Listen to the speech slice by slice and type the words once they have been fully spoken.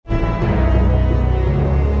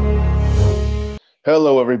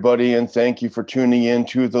Hello, everybody, and thank you for tuning in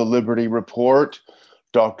to the Liberty Report.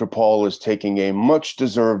 Dr. Paul is taking a much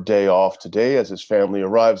deserved day off today as his family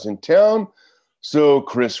arrives in town. So,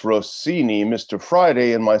 Chris Rossini, Mr.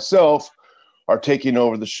 Friday, and myself are taking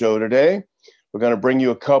over the show today. We're going to bring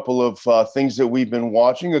you a couple of things that we've been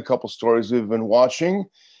watching, a couple stories we've been watching.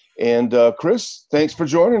 And Chris, thanks for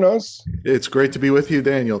joining us. It's great to be with you,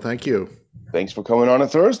 Daniel. Thank you. Thanks for coming on a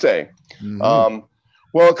Thursday. Mm-hmm.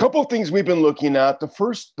 Well, a couple of things we've been looking at. The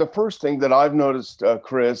first thing that I've noticed,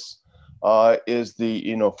 Chris, is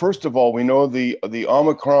first of all, we know the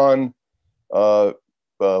Omicron, what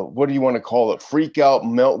do you want to call it, freak out,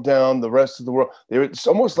 meltdown, the rest of the world. It's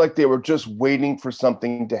almost like they were just waiting for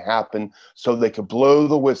something to happen so they could blow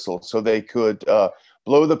the whistle, so they could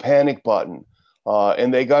blow the panic button.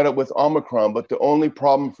 And they got it with Omicron, but the only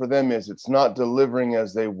problem for them is it's not delivering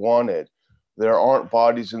as they wanted. There aren't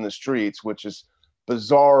bodies in the streets, which is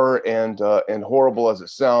bizarre and horrible as it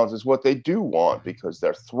sounds, is what they do want because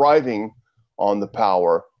they're thriving on the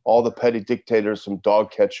power. All the petty dictators from dog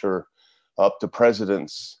catcher up to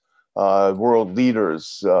presidents, world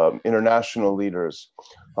leaders, international leaders,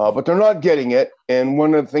 but they're not getting it. And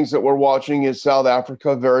one of the things that we're watching is South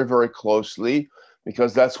Africa very, very closely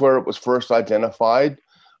because that's where it was first identified.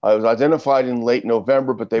 It was identified in late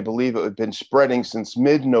November, but they believe it had been spreading since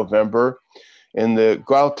mid-November in the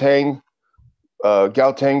Gauteng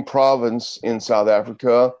province in South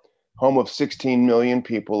Africa, home of 16 million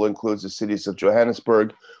people, includes the cities of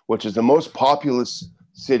Johannesburg, which is the most populous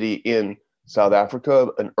city in South Africa,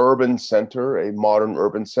 an urban center, a modern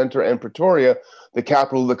urban center, and Pretoria, the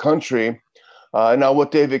capital of the country. Now,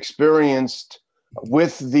 what they've experienced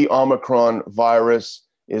with the Omicron virus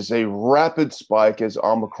is a rapid spike as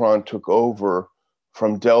Omicron took over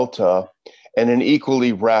from Delta and an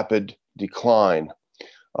equally rapid decline.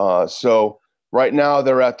 So right now,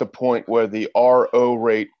 they're at the point where the RO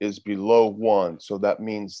rate is below 1. So that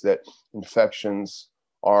means that infections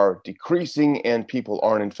are decreasing and people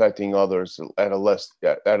aren't infecting others at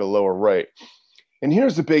a lower rate. And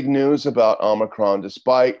here's the big news about Omicron,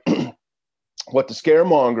 despite what the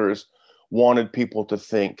scaremongers wanted people to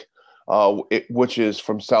think, which is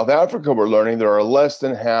from South Africa, we're learning there are less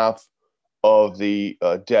than half of the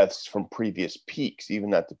deaths from previous peaks,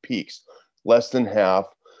 even at the peaks, less than half.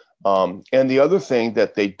 And the other thing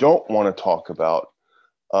that they don't want to talk about,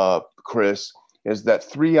 Chris, is that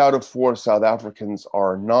 3 out of 4 South Africans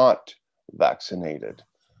are not vaccinated.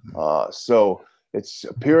 So it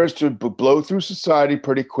appears to blow through society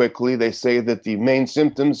pretty quickly. They say that the main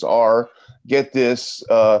symptoms are, get this,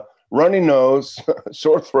 runny nose,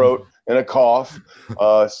 sore throat, and a cough.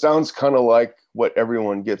 Sounds kind of like what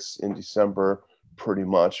everyone gets in December, pretty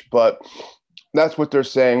much. But that's what they're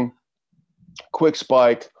saying. Quick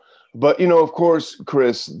spike. But, of course,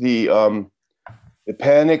 Chris, the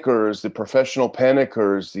panickers, the professional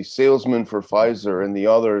panickers, the salesmen for Pfizer and the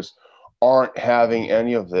others aren't having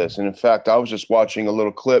any of this. And in fact, I was just watching a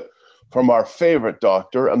little clip from our favorite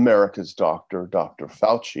doctor, America's doctor, Dr.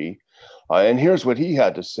 Fauci. And here's what he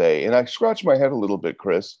had to say. And I scratched my head a little bit,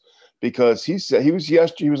 Chris, because he said he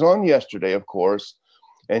was on yesterday, of course,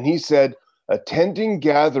 and he said attending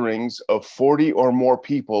gatherings of 40 or more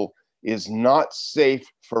people is not safe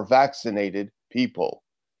for vaccinated people,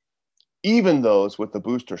 even those with the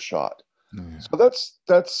booster shot. So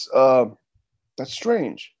that's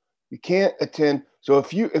strange. You can't attend. So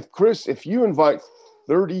if you invite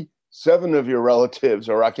 37 of your relatives,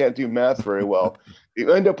 or I can't do math very well,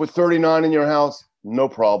 you end up with 39 in your house, no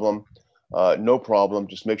problem. No problem.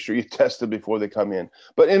 Just make sure you test them before they come in.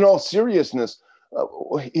 But in all seriousness,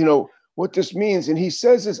 what this means, and he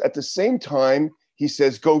says this at the same time, he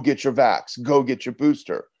says, go get your vax, go get your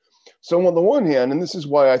booster. So on the one hand, and this is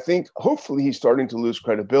why I think hopefully he's starting to lose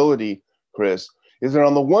credibility, Chris, is that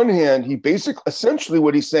on the one hand, essentially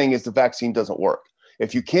what he's saying is the vaccine doesn't work.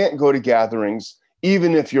 If you can't go to gatherings,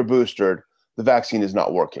 even if you're boosted, the vaccine is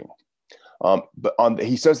not working.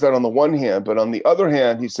 He says that on the one hand, but on the other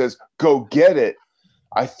hand, he says, go get it.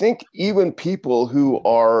 I think even people who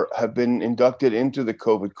have been inducted into the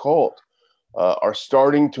COVID cult are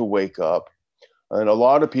starting to wake up. And a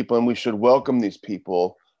lot of people, and we should welcome these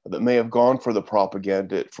people that may have gone for the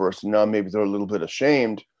propaganda at first, and now maybe they're a little bit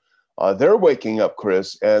ashamed. They're waking up,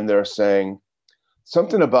 Chris, and they're saying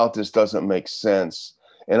something about this doesn't make sense.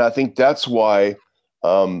 And I think that's why,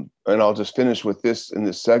 and I'll just finish with this in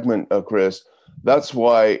this segment, Chris, that's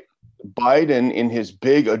why Biden, in his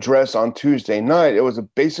big address on Tuesday night, it was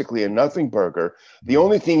basically a nothing burger. The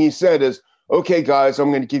only thing he said is, okay, guys, I'm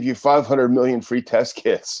going to give you 500 million free test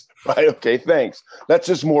kits. Right. Okay. Thanks. That's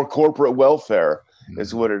just more corporate welfare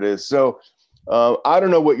is what it is. So I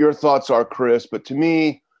don't know what your thoughts are, Chris, but to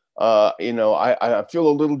me, I feel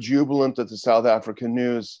a little jubilant that the South African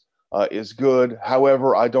news is good.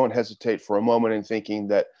 However, I don't hesitate for a moment in thinking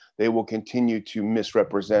that they will continue to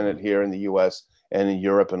misrepresent it here in the U.S. and in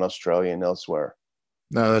Europe and Australia and elsewhere.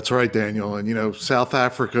 No, that's right, Daniel. And, South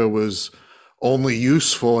Africa was only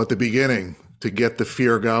useful at the beginning to get the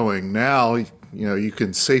fear going. Now, you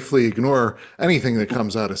can safely ignore anything that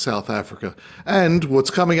comes out of South Africa. And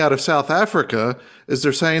what's coming out of South Africa is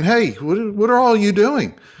they're saying, hey, what are all you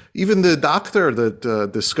doing? Even the doctor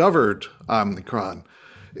that discovered Omicron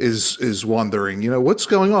is wondering, what's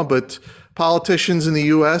going on? But politicians in the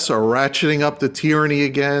U.S. are ratcheting up the tyranny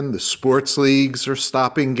again. The sports leagues are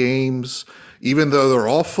stopping games, even though they're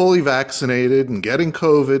all fully vaccinated and getting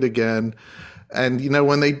COVID again. And,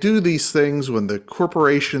 when they do these things, when the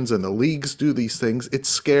corporations and the leagues do these things, it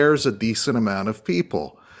scares a decent amount of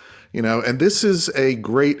people, and this is a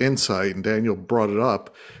great insight, and Daniel brought it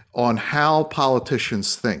up, on how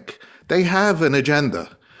politicians think. They have an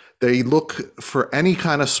agenda. They look for any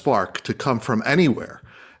kind of spark to come from anywhere.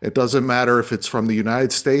 It doesn't matter if it's from the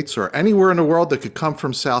United States or anywhere in the world that could come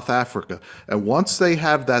from South Africa. And once they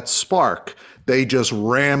have that spark, they just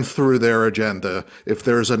ram through their agenda if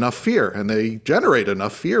there's enough fear. And they generate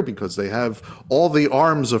enough fear because they have all the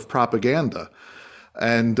arms of propaganda.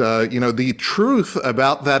 And, the truth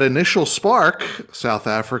about that initial spark, South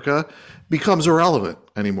Africa, becomes irrelevant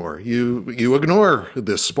anymore. You ignore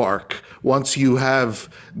this spark once you have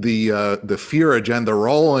the fear agenda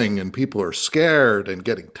rolling and people are scared and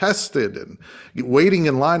getting tested and waiting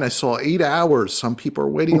in line. I saw 8 hours. Some people are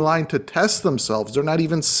waiting in line to test themselves. They're not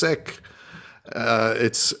even sick.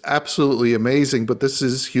 It's absolutely amazing, but this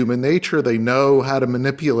is human nature. They know how to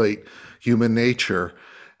manipulate human nature.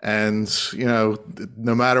 And,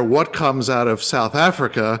 no matter what comes out of South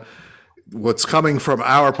Africa, what's coming from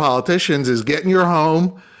our politicians is get in your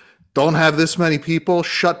home, don't have this many people,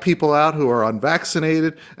 shut people out who are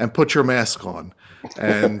unvaccinated, and put your mask on.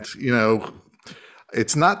 And,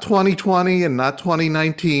 it's not 2020 and not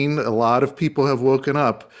 2019. A lot of people have woken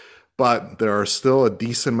up, but there are still a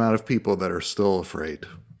decent amount of people that are still afraid.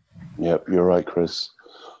 Yep, you're right, Chris.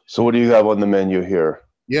 So what do you have on the menu here?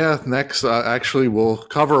 Yeah, next, actually, we'll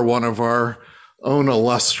cover one of our own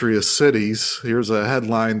illustrious cities. Here's a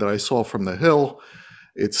headline that I saw from The Hill.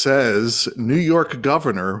 It says, New York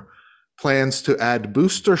governor plans to add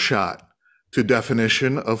booster shot to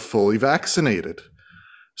definition of fully vaccinated.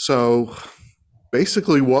 So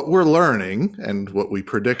basically what we're learning and what we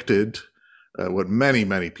predicted, what many,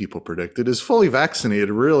 many people predicted, is fully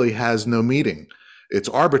vaccinated really has no meaning. It's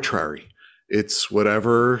arbitrary. It's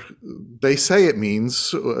whatever they say it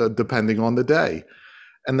means, depending on the day.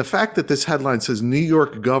 And the fact that this headline says New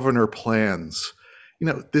York governor plans,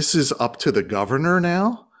 this is up to the governor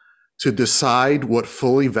now to decide what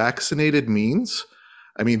fully vaccinated means.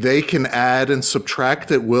 I mean, they can add and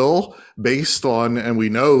subtract at will based on, and we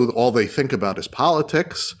know all they think about is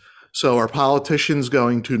politics. So are politicians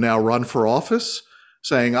going to now run for office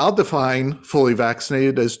saying, I'll define fully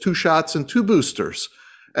vaccinated as 2 shots and 2 boosters?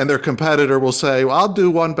 And their competitor will say, well, I'll do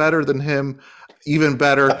one better than him, even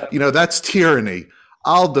better. That's tyranny.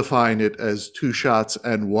 I'll define it as 2 shots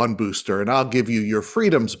and 1 booster, and I'll give you your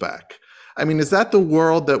freedoms back. I mean, is that the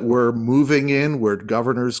world that we're moving in, where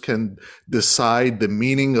governors can decide the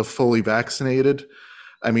meaning of fully vaccinated?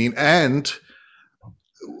 I mean, and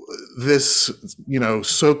this,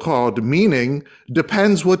 so-called meaning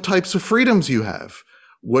depends what types of freedoms you have.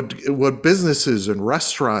 What businesses and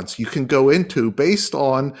restaurants you can go into based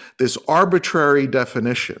on this arbitrary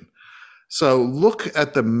definition. So look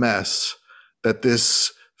at the mess that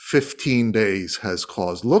this 15 days has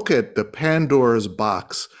caused. Look at the Pandora's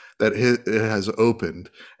box that it has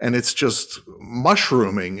opened, and it's just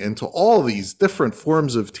mushrooming into all these different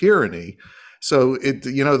forms of tyranny. So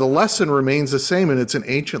the lesson remains the same, and it's an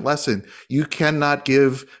ancient lesson. You cannot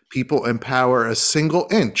give people in power a single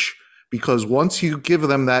inch, because once you give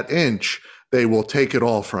them that inch, they will take it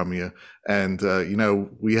all from you. And,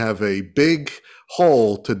 we have a big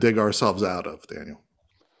hole to dig ourselves out of, Daniel.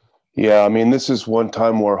 Yeah, I mean, this is one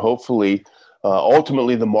time where hopefully,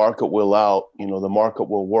 ultimately the market will out, the market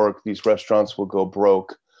will work. These restaurants will go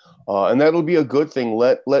broke. And that'll be a good thing.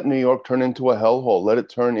 Let New York turn into a hellhole. Let it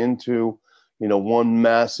turn into, one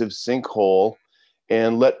massive sinkhole,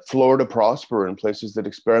 and let Florida prosper, and places that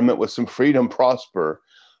experiment with some freedom prosper.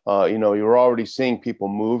 You're already seeing people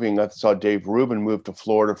moving. I saw Dave Rubin move to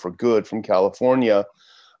Florida for good from California.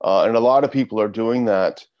 And a lot of people are doing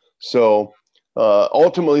that. So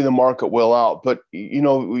ultimately the market will out. But,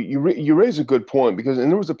 you raise a good point, because, and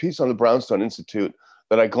there was a piece on the Brownstone Institute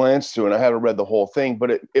that I glanced through, and I haven't read the whole thing,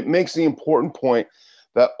 but it makes the important point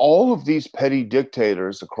that all of these petty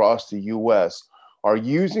dictators across the U.S. are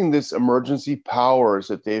using this emergency powers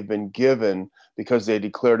that they've been given because they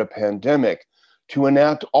declared a pandemic to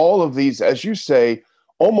enact all of these, as you say,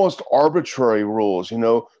 almost arbitrary rules.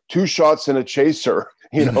 2 shots and a chaser,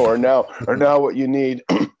 are now what you need.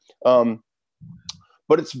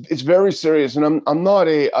 But it's very serious, and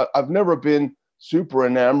I've never been super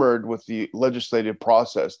enamored with the legislative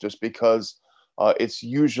process, just because it's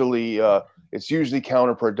usually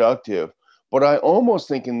counterproductive. But I almost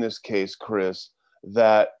think in this case, Chris,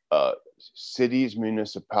 that cities,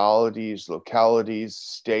 municipalities, localities,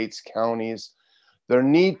 states, counties, there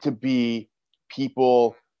need to be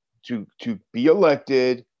people to be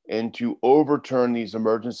elected and to overturn these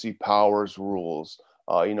emergency powers rules.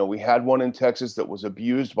 We had one in Texas that was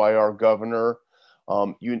abused by our governor.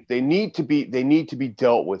 They need to be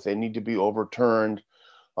dealt with. They need to be overturned.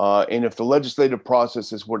 And if the legislative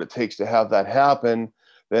process is what it takes to have that happen,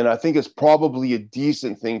 then I think it's probably a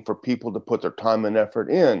decent thing for people to put their time and effort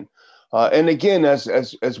in. And again,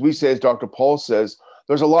 as we say, as Dr. Paul says,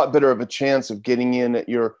 there's a lot better of a chance of getting in at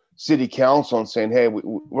your city council and saying, hey,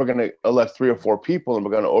 we're going to elect 3 or 4 people and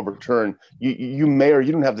we're going to overturn you mayor.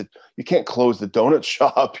 You can't close the donut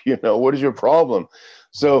shop. What is your problem?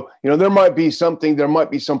 So, there might be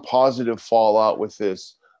some positive fallout with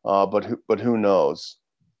this, but who knows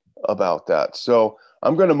about that. So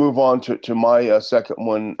I'm going to move on to my second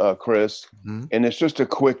one, Chris, and it's just a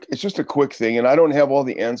quick thing, and I don't have all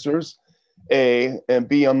the answers. A, and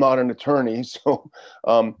B, I'm not an attorney, so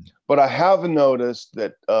but I have noticed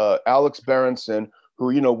that Alex Berenson, who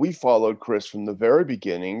we followed, Chris, from the very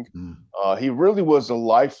beginning, he really was a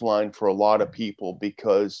lifeline for a lot of people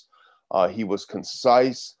because he was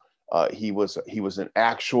concise. He was an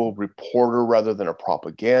actual reporter rather than a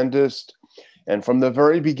propagandist. And from the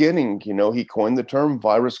very beginning, he coined the term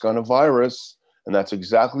virus gonna virus, and that's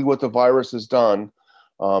exactly what the virus has done.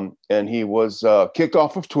 And he was kicked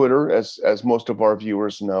off of Twitter, as most of our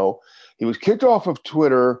viewers know. He was kicked off of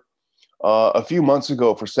Twitter a few months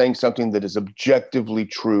ago for saying something that is objectively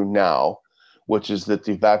true now, which is that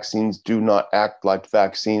the vaccines do not act like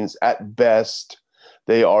vaccines. At best,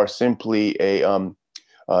 they are simply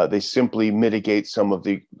they simply mitigate some of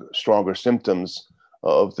the stronger symptoms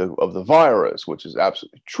of the virus, which is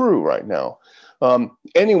absolutely true right now.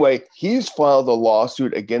 Anyway, he's filed a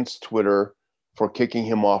lawsuit against Twitter for kicking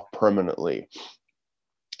him off permanently.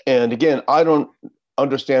 And again, I don't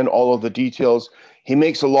understand all of the details. He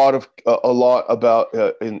makes a lot about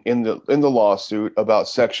in the lawsuit about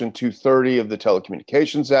Section 230 of the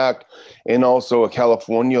Telecommunications Act, and also a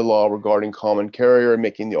California law regarding common carrier,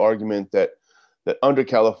 making the argument that under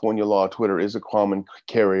California law, Twitter is a common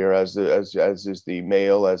carrier, as is the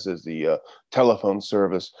mail, as is the telephone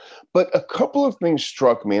service. But a couple of things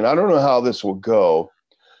struck me, and I don't know how this will go,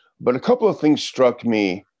 but a couple of things struck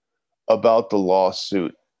me about the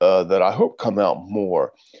lawsuit that I hope come out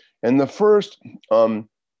more. And the first,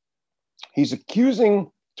 he's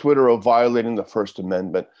accusing Twitter of violating the First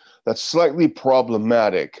Amendment. That's slightly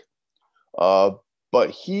problematic, but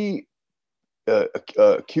he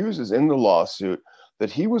accuses in the lawsuit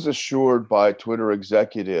that he was assured by Twitter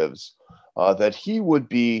executives that he would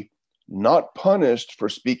be not punished for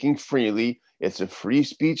speaking freely. It's a free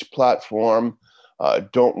speech platform.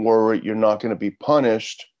 Don't worry, you're not going to be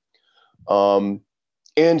punished.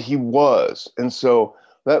 And he was. And so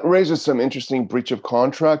that raises some interesting breach of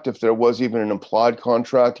contract, if there was even an implied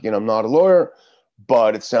contract. Again, I'm not a lawyer,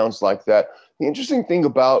 but it sounds like that. The interesting thing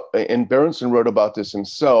about, and Berenson wrote about this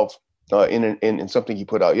himself in something he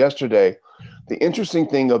put out yesterday, the interesting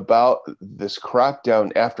thing about this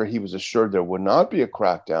crackdown after he was assured there would not be a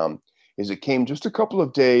crackdown is it came just a couple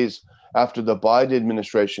of days after the Biden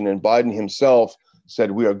administration and Biden himself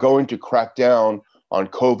said, we are going to crack down on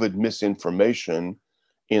COVID misinformation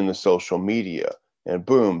in the social media. And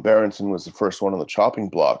boom, Berenson was the first one on the chopping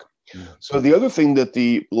block. Mm. So the other thing that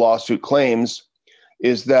the lawsuit claims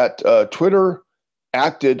is that Twitter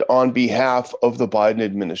acted on behalf of the Biden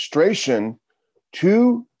administration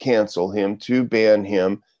to cancel him, to ban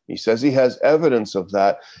him. He says he has evidence of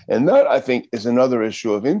that. And that, I think, is another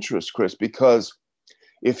issue of interest, Chris, because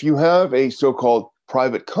if you have a so-called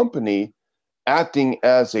private company acting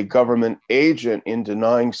as a government agent in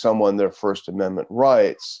denying someone their First Amendment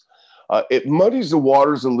rights, it muddies the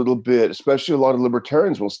waters a little bit, especially a lot of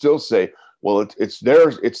libertarians will still say, well,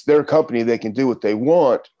 it's their company, they can do what they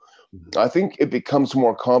want. I think it becomes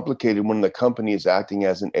more complicated when the company is acting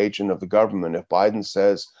as an agent of the government. If Biden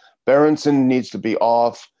says Berenson needs to be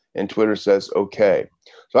off and Twitter says, okay.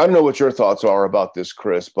 So I don't know what your thoughts are about this,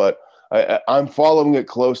 Chris, but I'm following it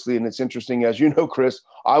closely, and it's interesting. As you know, Chris,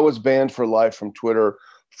 I was banned for life from Twitter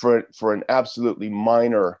for an absolutely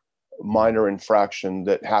minor infraction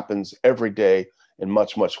that happens every day, and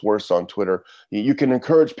much worse on Twitter. You can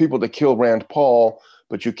encourage people to kill Rand Paul,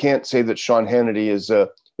 but you can't say that Sean Hannity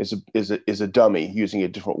is a dummy, using a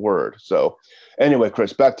different word. So anyway,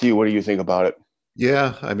 Chris, back to you. What do you think about it?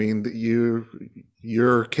 Yeah, I mean,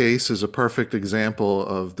 your case is a perfect example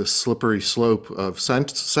of the slippery slope of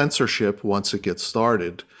censorship once it gets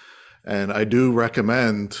started. And I do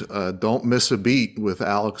recommend don't miss a beat with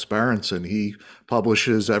Alex Berenson. He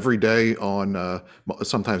publishes every day on,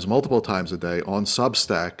 sometimes multiple times a day on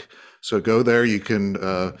Substack. So go there. You can,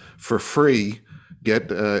 for free,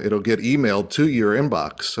 it'll get emailed to your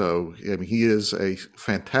inbox. So I mean, he is a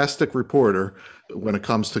fantastic reporter when it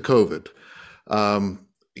comes to COVID.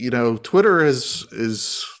 Twitter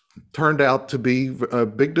is turned out to be a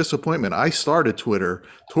big disappointment. I started Twitter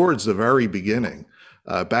towards the very beginning,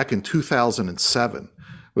 back in 2007,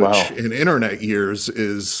 which Wow. in internet years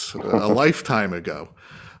is a lifetime ago.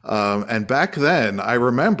 And back then, I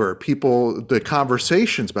remember the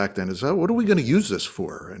conversations back then is, oh, what are we going to use this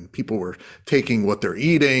for? And people were taking what they're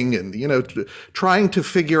eating and, trying to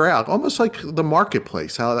figure out, almost like the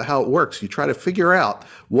marketplace, how it works. You try to figure out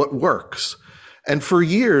what works. And for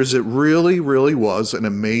years, it really, really was an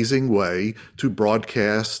amazing way to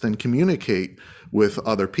broadcast and communicate with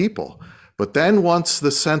other people. But then once the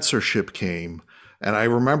censorship came, and I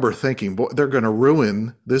remember thinking, boy, they're going to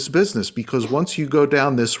ruin this business, because once you go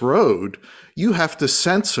down this road, you have to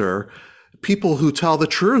censor people who tell the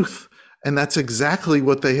truth. And that's exactly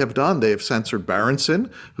what they have done. They have censored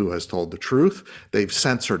Berenson, who has told the truth. They've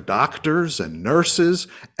censored doctors and nurses.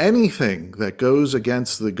 Anything that goes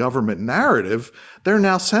against the government narrative, they're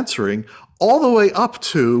now censoring, all the way up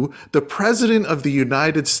to the President of the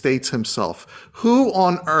United States himself. Who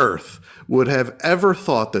on earth would have ever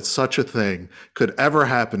thought that such a thing could ever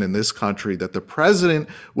happen in this country, that the president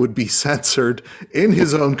would be censored in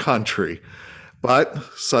his own country? But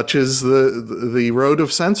such is the road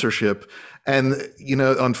of censorship. And,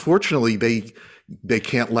 unfortunately, they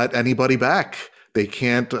can't let anybody back. They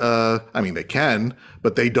can't, they can,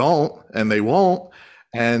 but they don't, and they won't.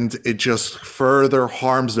 And it just further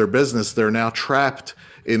harms their business. They're now trapped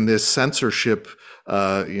in this censorship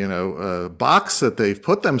box that they've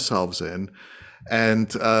put themselves in.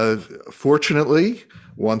 And fortunately,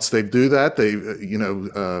 once they do that,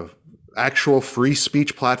 actual free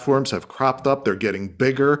speech platforms have cropped up. They're getting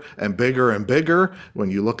bigger and bigger and bigger.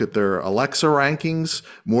 When you look at their Alexa rankings,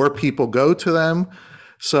 more people go to them.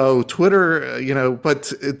 So Twitter,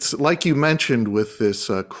 but it's like you mentioned with this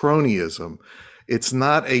cronyism. It's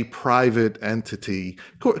not a private entity,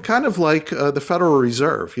 kind of like the Federal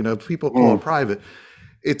Reserve. People call it private.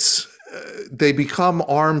 They become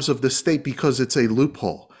arms of the state because it's a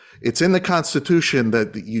loophole. It's in the Constitution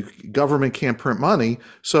that government can't print money.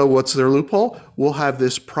 So what's their loophole? We'll have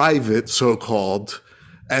this private so-called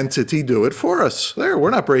entity do it for us.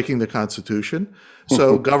 We're not breaking the Constitution.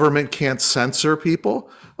 So government can't censor people.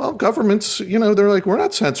 Well, governments, they're like, we're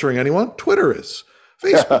not censoring anyone. Twitter is.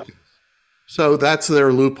 Facebook is. So that's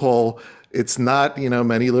their loophole. It's not,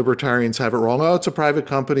 many libertarians have it wrong. Oh, it's a private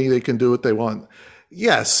company. They can do what they want.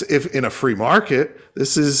 Yes, if in a free market,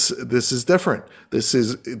 this is different. This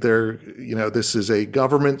is a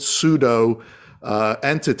government pseudo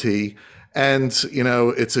entity, and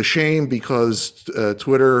it's a shame because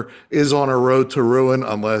Twitter is on a road to ruin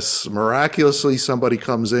unless miraculously somebody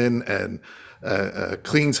comes in and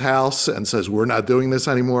cleans house and says we're not doing this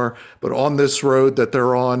anymore. But on this road that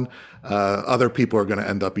they're on, other people are going to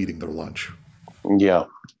end up eating their lunch. Yeah,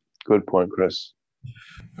 good point, Chris.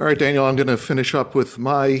 All right, Daniel, I'm going to finish up with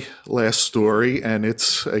my last story, and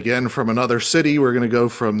it's, again, from another city. We're going to go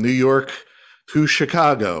from New York to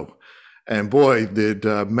Chicago. And boy, did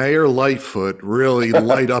Mayor Lightfoot really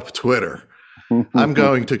light up Twitter. I'm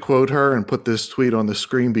going to quote her and put this tweet on the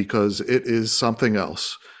screen because it is something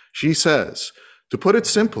else. She says, to put it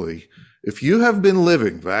simply, if you have been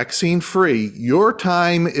living vaccine-free, your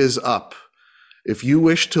time is up. If you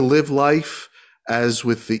wish to live life as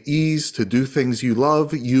with the ease to do things you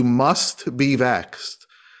love, you must be vaxxed.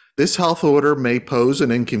 This health order may pose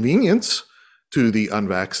an inconvenience to the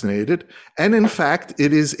unvaccinated, and in fact,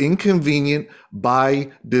 it is inconvenient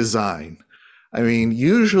by design. I mean,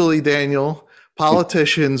 usually, Daniel,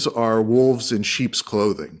 politicians are wolves in sheep's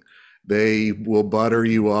clothing. They will butter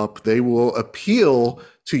you up. They will appeal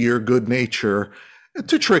to your good nature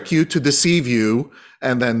to trick you, to deceive you,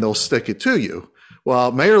 and then they'll stick it to you.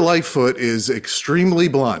 Well, Mayor Lightfoot is extremely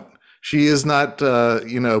blunt. She is not,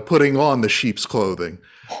 putting on the sheep's clothing.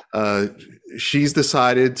 she's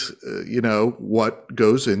decided, what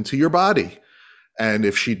goes into your body. And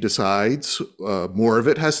if she decides more of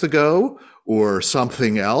it has to go or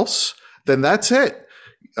something else, then that's it.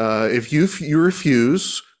 If you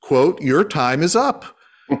refuse, quote, your time is up.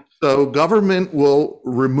 So government will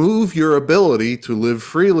remove your ability to live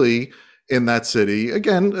freely in that city.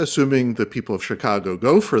 Again, assuming the people of Chicago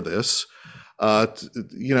go for this,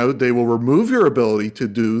 they will remove your ability to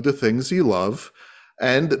do the things you love.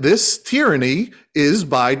 And this tyranny is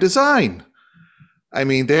by design. I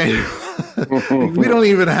mean, Daniel, we don't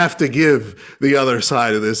even have to give the other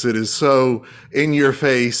side of this. It is so in your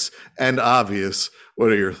face and obvious. What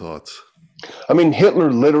are your thoughts? I mean,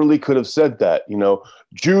 Hitler literally could have said that,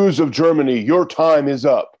 Jews of Germany, your time is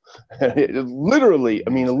up. It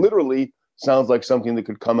literally sounds like something that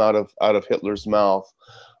could come out of Hitler's mouth.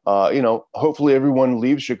 Hopefully everyone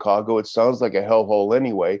leaves Chicago. It sounds like a hellhole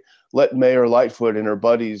anyway. Let Mayor Lightfoot and her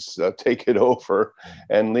buddies take it over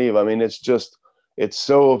and leave. I mean, it's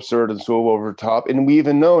so absurd and so over the top. And we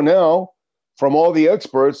even know now from all the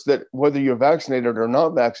experts that whether you're vaccinated or not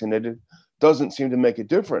vaccinated doesn't seem to make a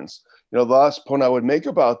difference. The last point I would make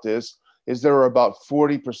about this is there are about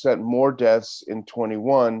 40% more deaths in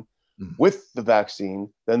 21 with the vaccine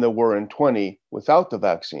than there were in 20 without the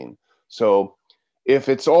vaccine. So if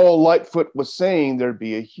it's all Lightfoot was saying, there'd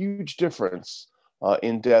be a huge difference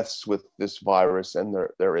in deaths with this virus, and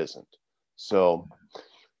there isn't. So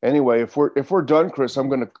anyway, if we're done, Chris, I'm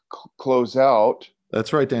going to close out.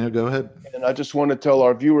 That's right, Daniel. Go ahead. And I just want to tell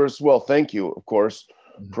our viewers, well, thank you, of course,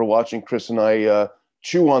 for watching Chris and I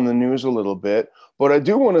chew on the news a little bit. But I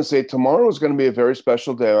do want to say tomorrow is going to be a very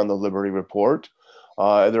special day on the Liberty Report.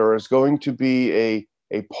 There is going to be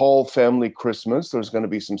a Paul family Christmas. There's going to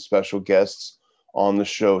be some special guests on the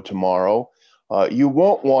show tomorrow. You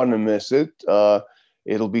won't want to miss it.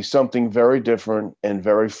 It'll be something very different and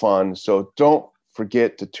very fun. So don't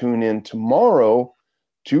forget to tune in tomorrow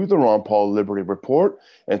to the Ron Paul Liberty Report.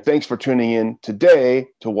 And thanks for tuning in today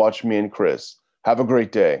to watch me and Chris. Have a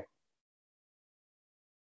great day.